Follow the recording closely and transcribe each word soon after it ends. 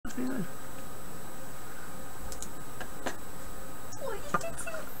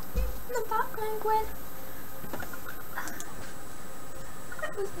going?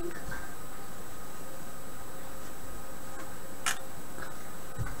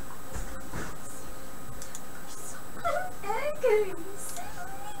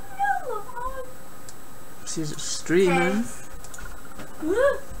 She's streaming.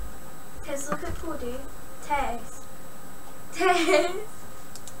 Tess, look at Cody. Tess. Tess.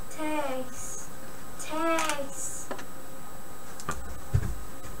 Tess. Tess.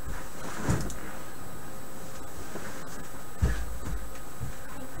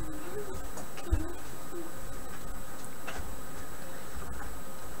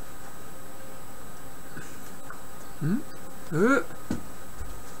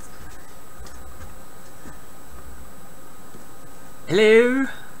 Hello?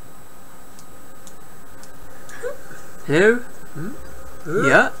 Hello?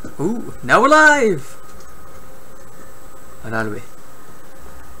 Yeah? Ooh, now we're live! Where are we?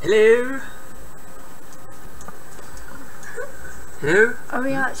 Hello? Hello? Are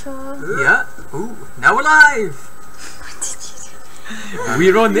we actually? Yeah? Ooh, now we're live! What did you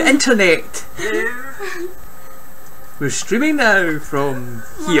do? We're on the internet! Hello? We're streaming now from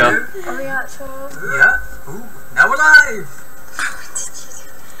here. Are we actually? Yeah? Ooh, now we're live! What did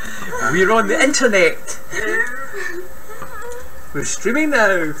you do? We're on the internet! Hello? We're streaming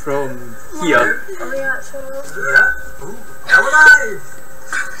now from here. Are we actually? Yeah? Ooh, now we're live!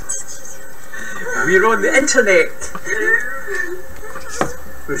 We're on the internet!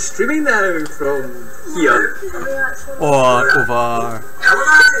 We're streaming now from here. Are we actually? Or over. Now we're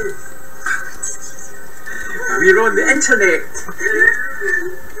live! We're on the internet!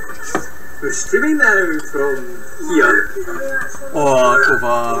 We're streaming now from here. Or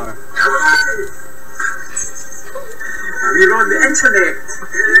over. Now we're live! We're on the internet!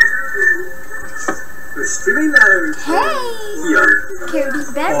 We're streaming now from here. Cody's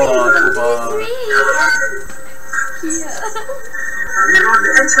Berry. Or 1, 2, over. 3. Yeah. We're on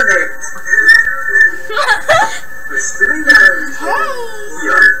the internet! We're streaming now from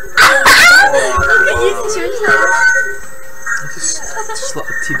here. Look at you to yourself. Just let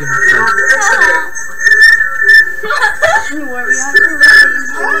the tea down Where we are to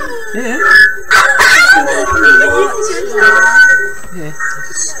Yeah. Look at you to yourself. Yeah.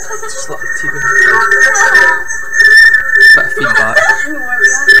 Just let the tea down Bit of feedback. Where we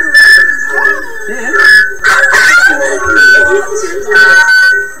are to Yeah. Look at you to yourself.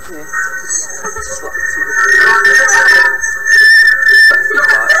 Yeah. Just let the tea down Bit of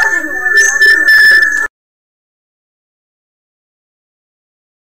feedback.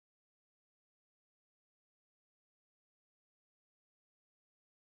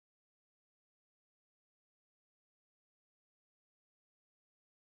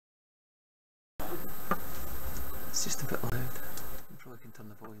 It's just a bit loud. I probably can turn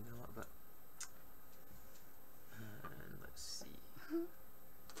the volume down a little bit. And let's see.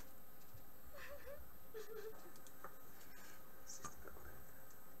 It's just a bit loud.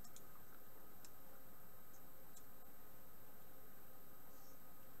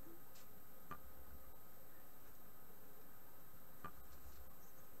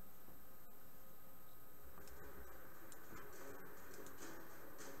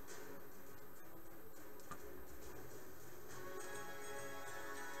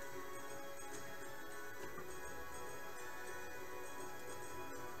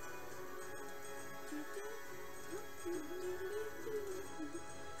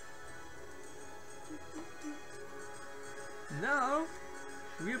 Now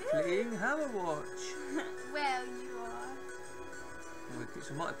we're playing Hammerwatch. Well, you are. Look, it's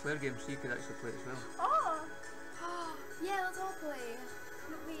a multiplayer game, so you could actually play it as well. Oh. Yeah, let's all play.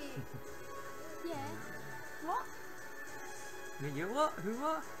 Wait. Yeah. What? You what? Who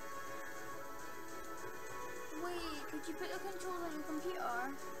what? Wait, could you put the controls on your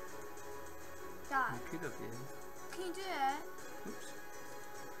computer? Dad, You could have, yeah. can you do it? Oops.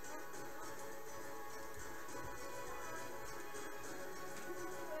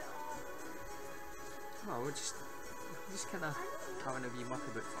 Oh, we're just kind of having a wee muck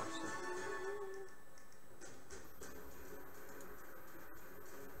about first. So.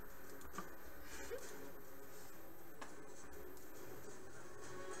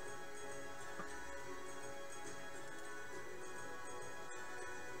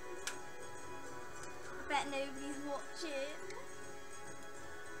 Bet nobody's watching.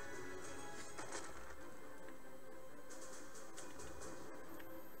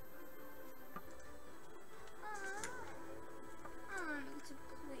 I need to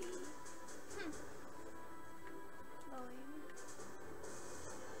play.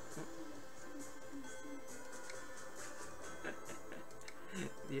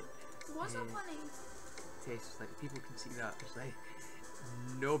 funny. tests. Like, people can see that. It's like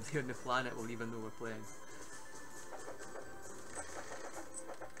nobody on the planet will even know we're playing.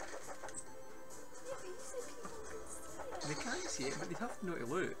 Yeah, but you said people can see it. They can't see it, but they have to know to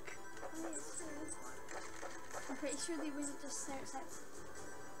look. Oh, yeah, it's true. I'm pretty sure they wouldn't just search that.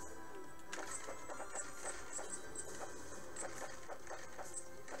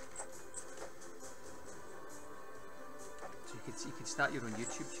 So you could start your own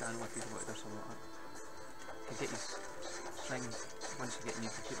YouTube channel if you wanted or something like that. You can get these things, once you get a new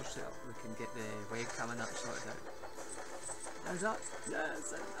computer set up, we can get the webcam and that sorted out. How's that?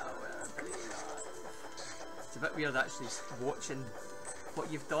 Yes, and now we're playing that. It's a bit weird actually watching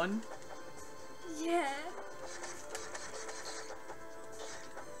what you've done. Yeah.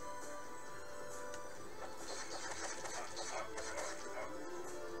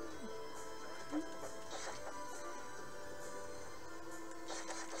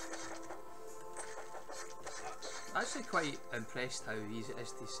 I'm actually quite impressed how easy it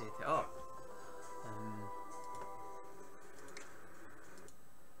is to set it up.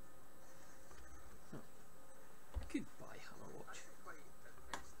 Goodbye, Hammerwatch.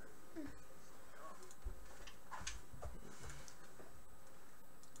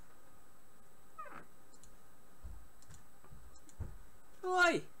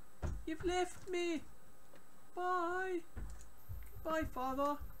 Oi! You've left me! Bye! Goodbye,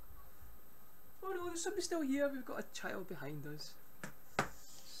 father! Oh no, there's somebody still here. We've got a child behind us,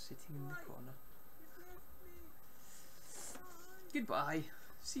 sitting in the corner. Goodbye.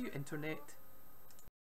 See you, internet.